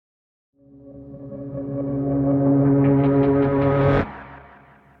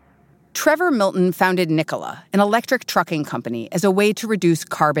Trevor Milton founded Nikola, an electric trucking company, as a way to reduce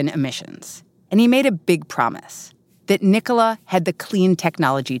carbon emissions. And he made a big promise, that Nikola had the clean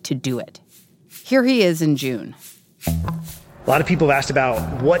technology to do it. Here he is in June. A lot of people have asked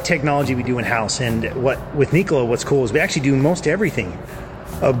about what technology we do in-house, and with Nikola, what's cool is we actually do most everything.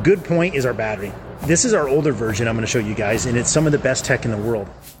 A good point is our battery. This is our older version I'm going to show you guys, and it's some of the best tech in the world.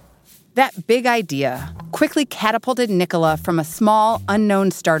 That big idea quickly catapulted Nikola from a small,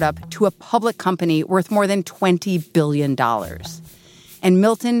 unknown startup to a public company worth more than $20 billion. And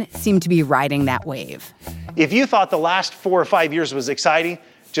Milton seemed to be riding that wave. If you thought the last 4 or 5 years was exciting,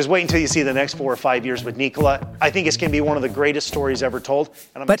 just wait until you see the next 4 or 5 years with Nikola. I think it's going to be one of the greatest stories ever told.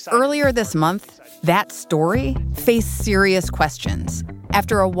 But earlier this month, that story faced serious questions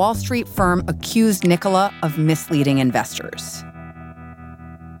after a Wall Street firm accused Nikola of misleading investors.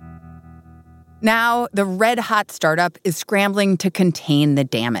 Now, the red-hot startup is scrambling to contain the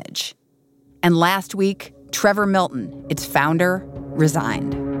damage. And last week, Trevor Milton, its founder,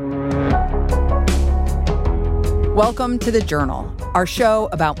 resigned. Welcome to The Journal, our show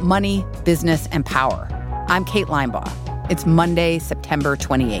about money, business, and power. I'm Kate Linebaugh. It's Monday, September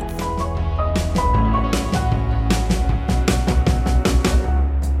 28th.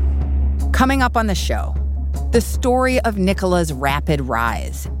 Coming up on the show, the story of Nikola's rapid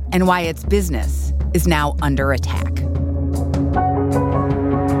rise and why its business is now under attack.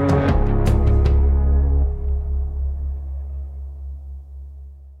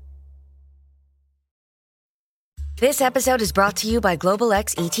 This episode is brought to you by Global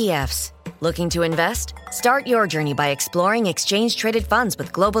X ETFs. Looking to invest? Start your journey by exploring exchange-traded funds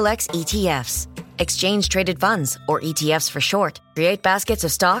with Global X ETFs. Exchange-traded funds, or ETFs for short, create baskets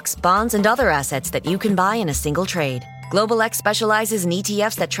of stocks, bonds, and other assets that you can buy in a single trade. Global X specializes in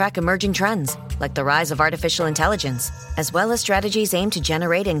ETFs that track emerging trends, like the rise of artificial intelligence, as well as strategies aimed to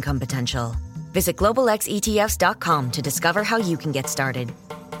generate income potential. Visit globalxetfs.com to discover how you can get started.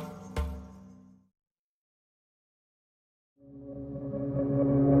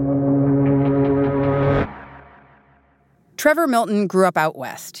 Trevor Milton grew up out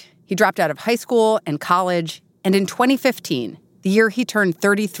west. He dropped out of high school and college, and in 2015, the year he turned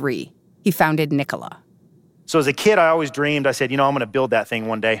 33, he founded Nikola. So as a kid, I always dreamed, I said, I'm going to build that thing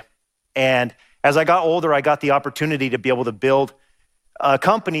one day. And as I got older, I got the opportunity to be able to build a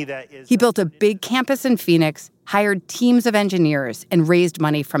company that is... He built a big campus in Phoenix, hired teams of engineers, and raised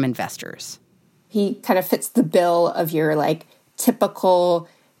money from investors. He kind of fits the bill of your, typical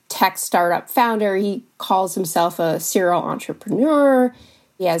tech startup founder. He calls himself a serial entrepreneur.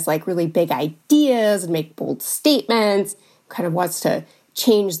 He has, really big ideas and make bold statements, kind of wants to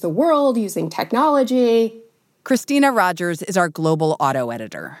change the world using technology. Christina Rogers is our global auto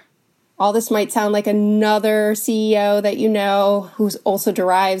editor. All this might sound like another CEO that you know who also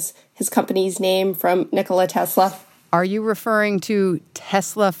derives his company's name from Nikola Tesla. Are you referring to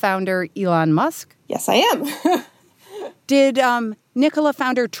Tesla founder Elon Musk? Yes, I am. Did Nikola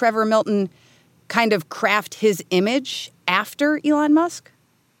founder Trevor Milton kind of craft his image after Elon Musk?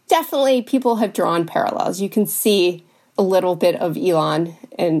 Definitely, people have drawn parallels. You can see a little bit of Elon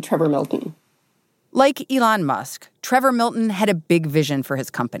and Trevor Milton. Like Elon Musk, Trevor Milton had a big vision for his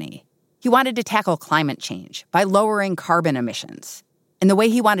company. He wanted to tackle climate change by lowering carbon emissions. And the way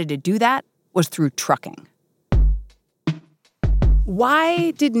he wanted to do that was through trucking.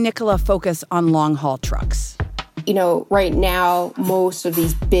 Why did Nikola focus on long-haul trucks? Right now, most of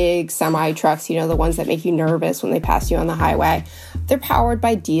these big semi-trucks, the ones that make you nervous when they pass you on the highway, they're powered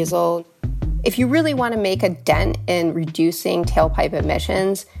by diesel. If you really want to make a dent in reducing tailpipe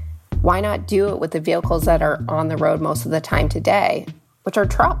emissions, why not do it with the vehicles that are on the road most of the time today, which are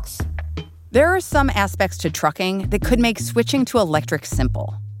trucks? There are some aspects to trucking that could make switching to electric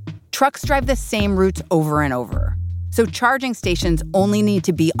simple. Trucks drive the same routes over and over, so charging stations only need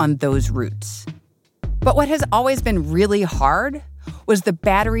to be on those routes. But what has always been really hard was the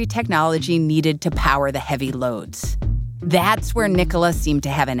battery technology needed to power the heavy loads. That's where Nikola seemed to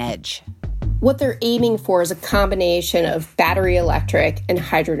have an edge. What they're aiming for is a combination of battery electric and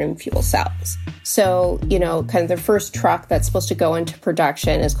hydrogen fuel cells. So, kind of their first truck that's supposed to go into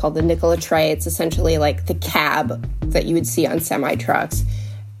production is called the Nikola Tray. It's essentially like the cab that you would see on semi-trucks.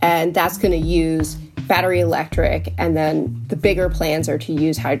 And that's going to use battery electric. And then the bigger plans are to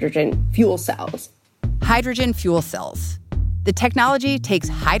use hydrogen fuel cells. Hydrogen fuel cells. The technology takes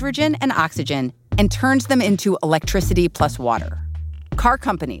hydrogen and oxygen and turns them into electricity plus water. Car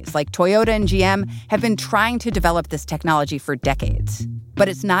companies like Toyota and GM have been trying to develop this technology for decades, but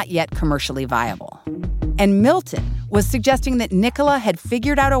it's not yet commercially viable. And Milton was suggesting that Nikola had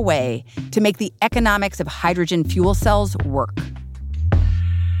figured out a way to make the economics of hydrogen fuel cells work.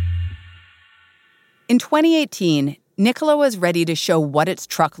 In 2018, Nikola was ready to show what its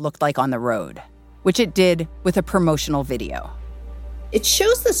truck looked like on the road, which it did with a promotional video. It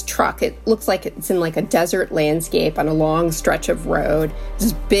shows this truck. It looks like it's in like a desert landscape on a long stretch of road.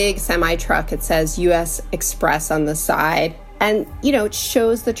 This big semi-truck. It says U.S. Express on the side. And, it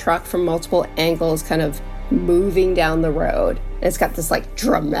shows the truck from multiple angles kind of moving down the road. And it's got this like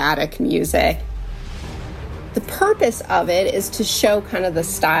dramatic music. The purpose of it is to show kind of the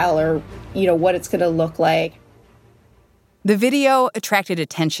style or, what it's going to look like. The video attracted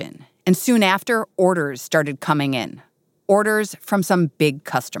attention, and soon after, orders started coming in. Orders from some big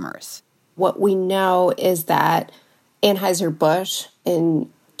customers. What we know is that Anheuser-Busch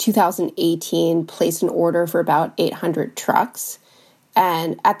in 2018 placed an order for about 800 trucks.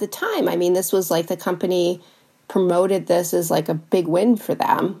 And at the time, this was like the company promoted this as like a big win for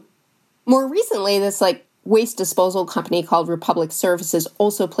them. More recently, this like waste disposal company called Republic Services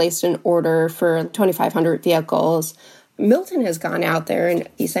also placed an order for 2,500 vehicles. Milton has gone out there and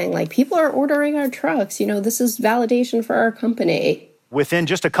he's saying, like, people are ordering our trucks. This is validation for our company. Within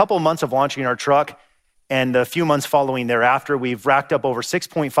just a couple months of launching our truck and a few months following thereafter, we've racked up over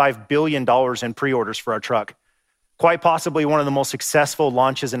 $6.5 billion in pre-orders for our truck. Quite possibly one of the most successful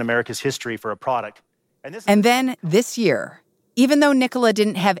launches in America's history for a product. And then this year, even though Nikola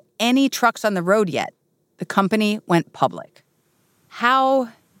didn't have any trucks on the road yet, the company went public. How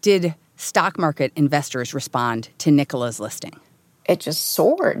did stock market investors respond to Nikola's listing? It just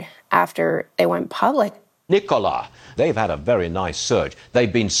soared after they went public. Nikola, they've had a very nice surge.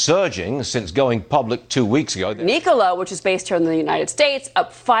 They've been surging since going public 2 weeks ago. Nikola, which is based here in the United States,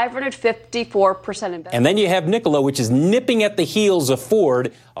 up 554%. And then you have Nikola, which is nipping at the heels of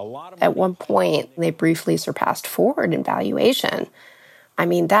Ford. At one point, they briefly surpassed Ford in valuation.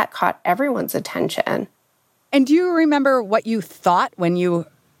 That caught everyone's attention. And do you remember what you thought when you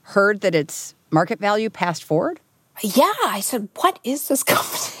heard that its market value passed Ford? Yeah, I said, what is this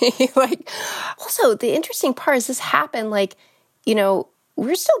company? Also, the interesting part is this happened,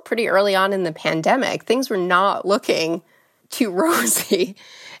 we're still pretty early on in the pandemic. Things were not looking too rosy.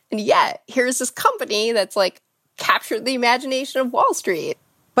 And yet, here's this company that's, captured the imagination of Wall Street.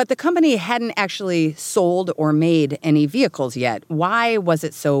 But the company hadn't actually sold or made any vehicles yet. Why was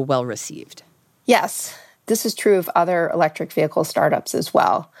it so well received? Yes, this is true of other electric vehicle startups as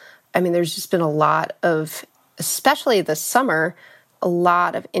well. There's just been a lot of, especially this summer, a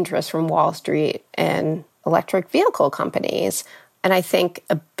lot of interest from Wall Street and electric vehicle companies. And I think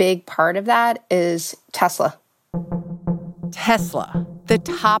a big part of that is Tesla. Tesla, the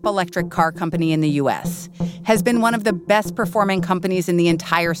top electric car company in the U.S., has been one of the best performing companies in the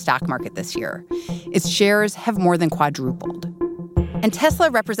entire stock market this year. Its shares have more than quadrupled. And Tesla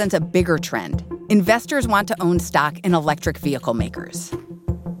represents a bigger trend. Investors want to own stock in electric vehicle makers.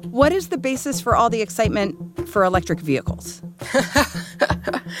 What is the basis for all the excitement for electric vehicles?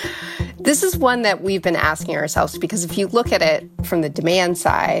 This is one that we've been asking ourselves, because if you look at it from the demand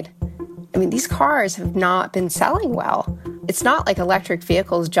side, these cars have not been selling well. It's not like electric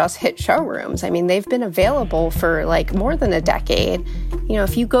vehicles just hit showrooms. They've been available for more than a decade.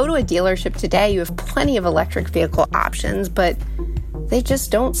 If you go to a dealership today, you have plenty of electric vehicle options, but they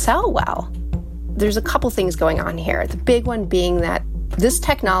just don't sell well. There's a couple things going on here. The big one being that this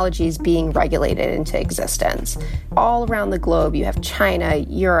technology is being regulated into existence. All around the globe, you have China,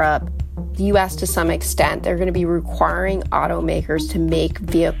 Europe, the U.S. to some extent. They're going to be requiring automakers to make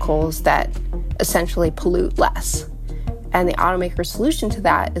vehicles that essentially pollute less. And the automaker solution to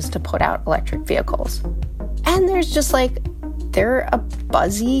that is to put out electric vehicles. And there's just they're a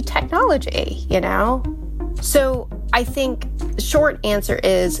buzzy technology, So I think the short answer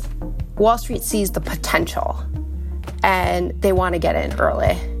is Wall Street sees the potential and they want to get in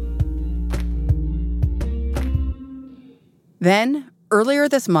early. Then, earlier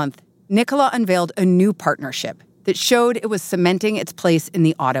this month, Nikola unveiled a new partnership that showed it was cementing its place in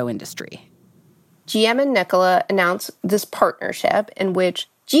the auto industry. GM and Nikola announced this partnership in which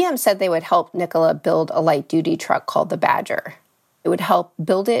GM said they would help Nikola build a light-duty truck called the Badger. It would help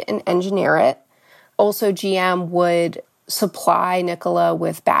build it and engineer it. Also, GM would supply Nikola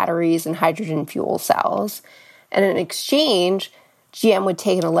with batteries and hydrogen fuel cells. And in exchange, GM would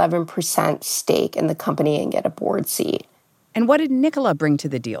take an 11% stake in the company and get a board seat. And what did Nikola bring to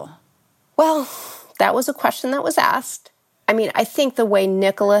the deal? Well, that was a question that was asked. I think the way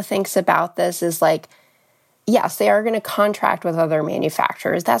Nikola thinks about this is yes, they are going to contract with other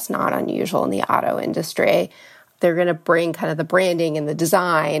manufacturers. That's not unusual in the auto industry. They're going to bring kind of the branding and the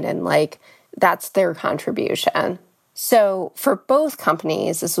design, and that's their contribution. So for both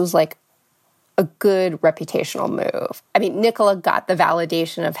companies, this was a good reputational move. Nikola got the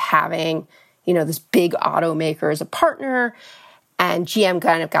validation of having, this big automaker as a partner. And GM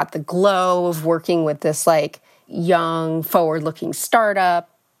kind of got the glow of working with this young, forward-looking startup.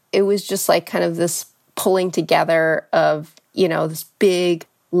 It was just kind of this pulling together of, this big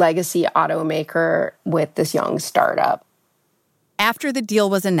legacy automaker with this young startup. After the deal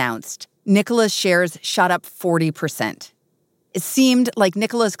was announced, Nikola's shares shot up 40%. It seemed like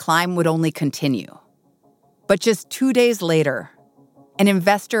Nikola's climb would only continue. But just 2 days later, an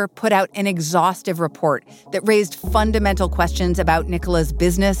investor put out an exhaustive report that raised fundamental questions about Nikola's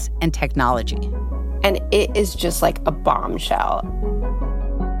business and technology. And it is just like a bombshell.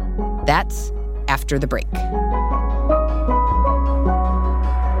 That's after the break.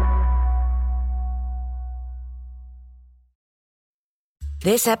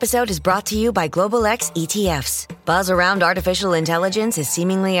 This episode is brought to you by Global X ETFs. Buzz around artificial intelligence is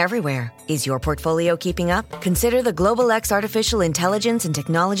seemingly everywhere. Is your portfolio keeping up? Consider the Global X Artificial Intelligence and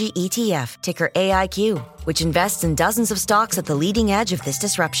Technology ETF, ticker AIQ, which invests in dozens of stocks at the leading edge of this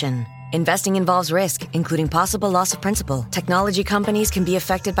disruption. Investing involves risk, including possible loss of principal. Technology companies can be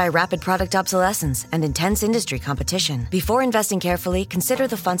affected by rapid product obsolescence and intense industry competition. Before investing carefully, consider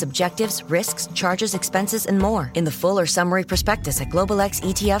the fund's objectives, risks, charges, expenses, and more in the full or summary prospectus at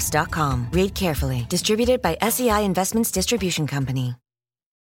globalxetfs.com. Read carefully. Distributed by SEI Investments Distribution Company.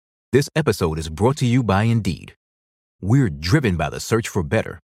 This episode is brought to you by Indeed. We're driven by the search for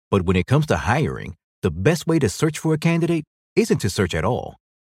better, but when it comes to hiring, the best way to search for a candidate isn't to search at all.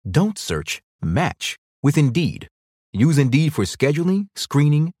 Don't search, match with Indeed. Use Indeed for scheduling,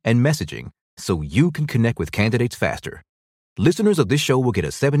 screening, and messaging so you can connect with candidates faster. Listeners of this show will get a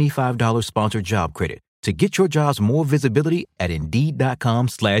 $75 sponsored job credit to get your jobs more visibility at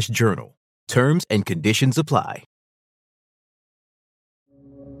Indeed.com/journal. Terms and conditions apply.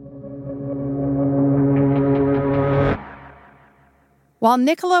 While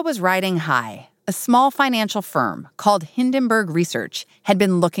Nikola was riding high, a small financial firm called Hindenburg Research had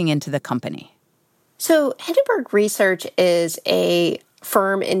been looking into the company. So Hindenburg Research is a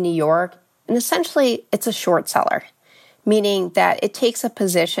firm in New York, and essentially it's a short seller, meaning that it takes a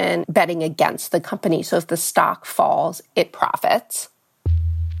position betting against the company. So if the stock falls, it profits.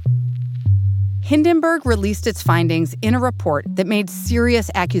 Hindenburg released its findings in a report that made serious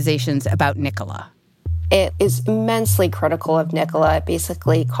accusations about Nikola. It is immensely critical of Nikola. It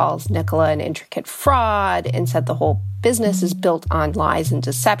basically calls Nikola an intricate fraud and said the whole business is built on lies and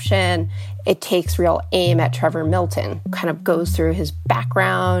deception. It takes real aim at Trevor Milton, kind of goes through his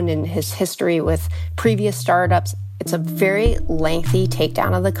background and his history with previous startups. It's a very lengthy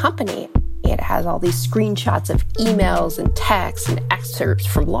takedown of the company. It has all these screenshots of emails and texts and excerpts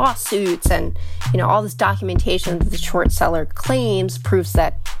from lawsuits and, all this documentation that the short seller claims proves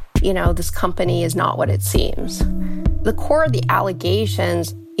that this company is not what it seems. The core of the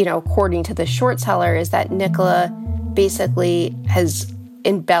allegations, according to the short seller, is that Nikola basically has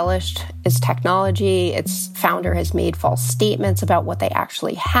embellished its technology. Its founder has made false statements about what they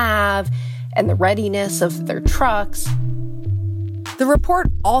actually have and the readiness of their trucks. The report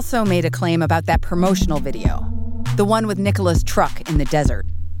also made a claim about that promotional video, the one with Nikola's truck in the desert.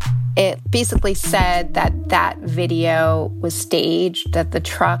 It basically said that video was staged, that the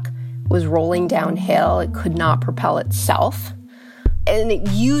truck was rolling downhill. It could not propel itself. And it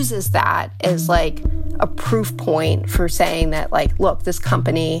uses that as a proof point for saying that, look, this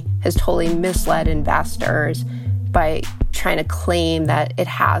company has totally misled investors by trying to claim that it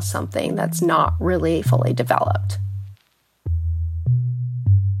has something that's not really fully developed.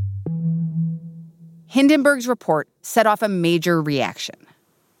 Hindenburg's report set off a major reaction.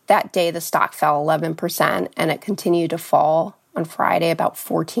 That day, the stock fell 11%, and it continued to fall on Friday about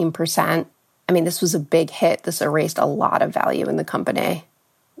 14%. I mean, this was a big hit. This erased a lot of value in the company.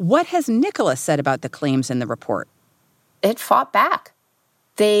 What has Nikola said about the claims in the report? It fought back.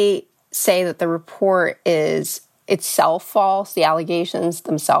 They say that the report is itself false. The allegations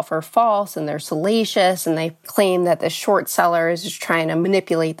themselves are false, and they're salacious, and they claim that the short seller is just trying to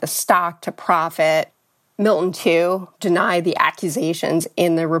manipulate the stock to profit. Milton, too, denied the accusations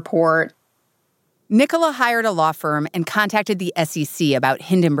in the report. Nikola hired a law firm and contacted the SEC about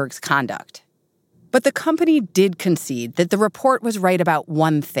Hindenburg's conduct. But the company did concede that the report was right about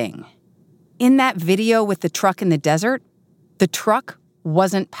one thing. In that video with the truck in the desert, the truck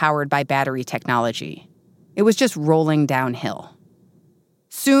wasn't powered by battery technology. It was just rolling downhill.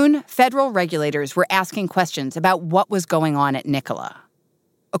 Soon, federal regulators were asking questions about what was going on at Nikola.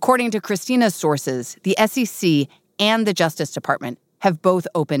 According to Christina's sources, the SEC and the Justice Department have both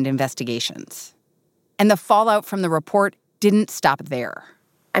opened investigations. And the fallout from the report didn't stop there.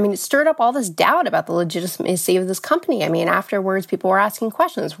 I mean, it stirred up all this doubt about the legitimacy of this company. I mean, afterwards, people were asking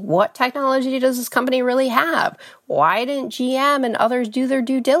questions. What technology does this company really have? Why didn't GM and others do their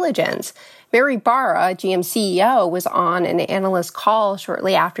due diligence? Mary Barra, GM CEO, was on an analyst call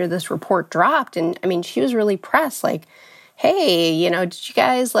shortly after this report dropped. And I mean, she was really pressed, like, hey, did you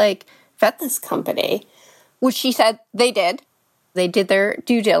guys vet this company? Which she said they did. They did their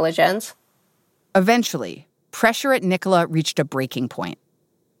due diligence. Eventually, pressure at Nikola reached a breaking point.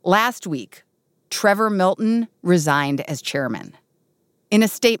 Last week, Trevor Milton resigned as chairman. In a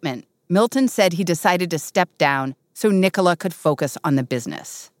statement, Milton said he decided to step down so Nikola could focus on the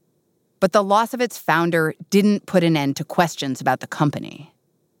business. But the loss of its founder didn't put an end to questions about the company.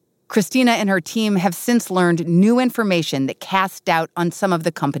 Christina and her team have since learned new information that casts doubt on some of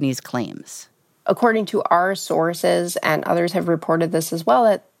the company's claims. According to our sources, and others have reported this as well,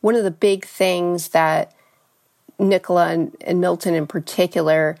 that one of the big things that Nikola and Milton in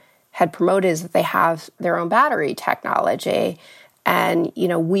particular had promoted is that they have their own battery technology. And,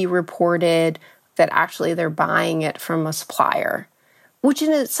 we reported that actually they're buying it from a supplier, which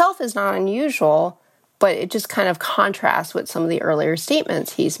in itself is not unusual, but it just kind of contrasts with some of the earlier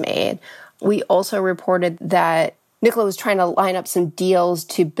statements he's made. We also reported that Nikola was trying to line up some deals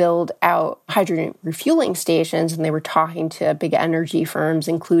to build out hydrogen refueling stations, and they were talking to big energy firms,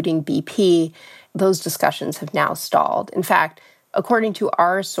 including BP. Those discussions have now stalled. In fact, according to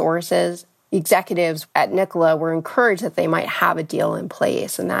our sources, executives at Nikola were encouraged that they might have a deal in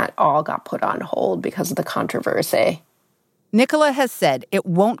place, and that all got put on hold because of the controversy. Nikola has said it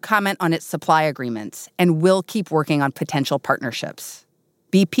won't comment on its supply agreements and will keep working on potential partnerships.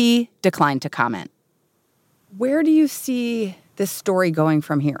 BP declined to comment. Where do you see this story going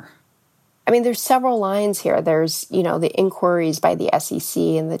from here? I mean, there's several lines here. There's, the inquiries by the SEC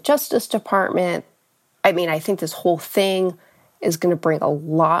and the Justice Department. I mean, I think this whole thing is going to bring a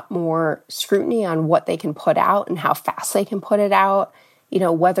lot more scrutiny on what they can put out and how fast they can put it out,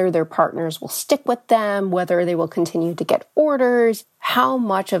 whether their partners will stick with them, whether they will continue to get orders. How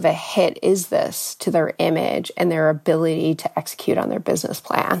much of a hit is this to their image and their ability to execute on their business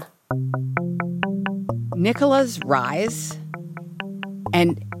plan? Nikola's rise,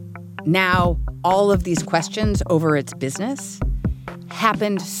 and now all of these questions over its business,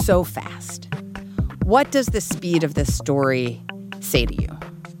 happened so fast. What does the speed of this story say to you?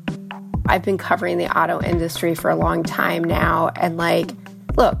 I've been covering the auto industry for a long time now, and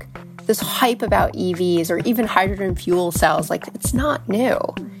look, this hype about EVs or even hydrogen fuel cells, it's not new.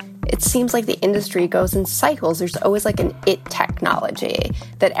 It seems like the industry goes in cycles. There's always an it technology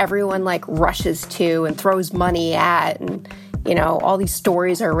that everyone rushes to and throws money at, and all these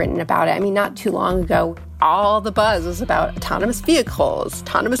stories are written about it. I mean, not too long ago, all the buzz was about autonomous vehicles,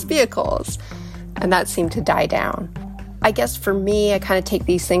 and that seemed to die down. I guess for me, I kind of take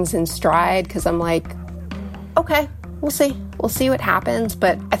these things in stride because I'm okay, we'll see what happens.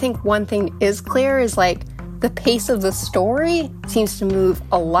 But I think one thing is clear is the pace of the story seems to move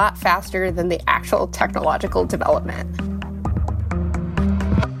a lot faster than the actual technological development.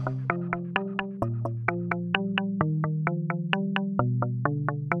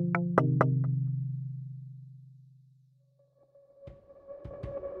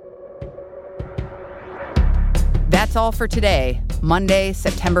 That's all for today, Monday,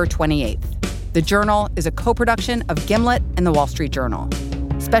 September 28th. The Journal is a co-production of Gimlet and The Wall Street Journal.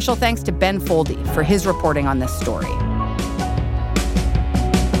 Special thanks to Ben Foldy for his reporting on this story.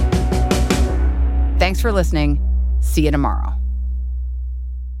 Thanks for listening. See you tomorrow.